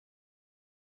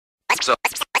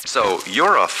So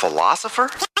you're a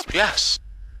philosopher? Yes.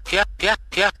 Yeah. It's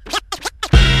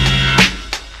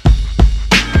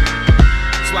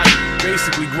like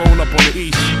basically growing up on the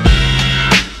East.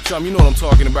 Chum, you know what I'm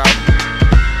talking about.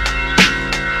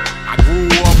 I grew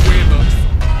up with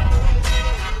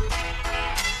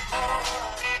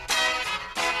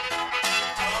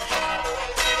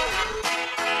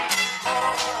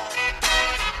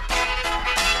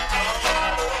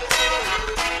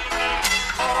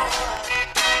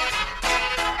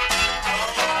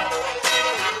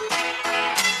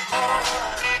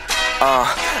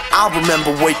I remember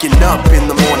waking up in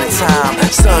the morning time,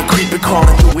 sun creeping,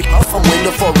 crawling through it from window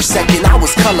for a second. I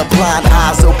was colorblind,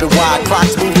 eyes open wide,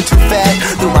 clocks moving too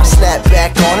fast. Threw my snap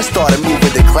back on and started moving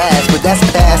to class. But that's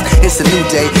past, it's a new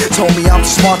day. Told me I'm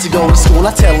too smart to go to school,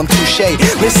 I tell them touche.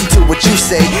 Listen to what you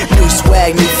say, new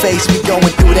swag, new face. We going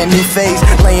through that new phase,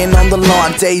 laying on the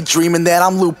lawn, daydreaming that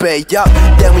I'm Lupe. Yup,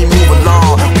 then we move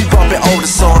along, we bumping older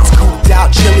songs, cooped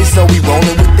out, chilly, so we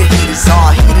rolling with the heaters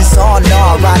on. Heaters on,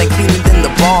 nah, riding cleaner than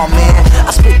the bar, man.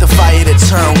 I spit the fire to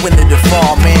turn winter to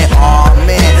fall, man. Aw,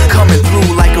 man, coming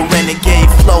through like a renegade,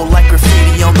 flow like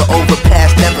graffiti on the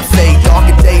overpass, never fade.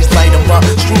 Darker days light 'em up,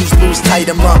 screws loose, tight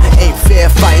 'em up. Ain't fair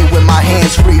fighting with my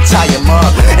hands free, tie 'em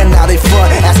up. And now they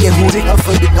front, asking who they up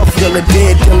for. Dilla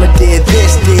did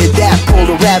this, did that, pulled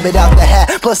a rabbit out the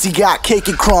hat. Plus he got cake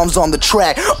and crumbs on the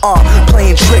track.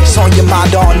 Playing tricks on your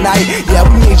mind all night. Yeah,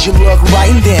 we made you look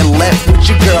right and then left with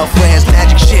your girlfriend's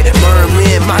magic shit.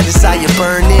 Merlin, my desire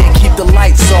burn in. Keep the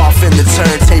lights off and the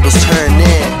turntables turn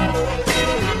in.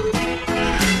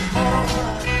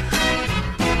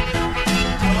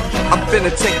 I'm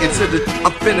finna take it to the,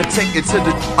 I'm finna take it to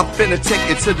the, I'm finna take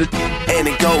it to the, and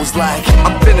it goes like,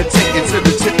 I'm finna take it to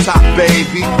the tip top,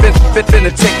 baby.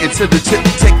 Finna take it to the tip,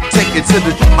 take it to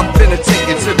the, I'm finna take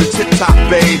it to the tip top,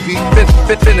 baby.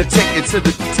 Finna take it to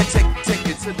the, take.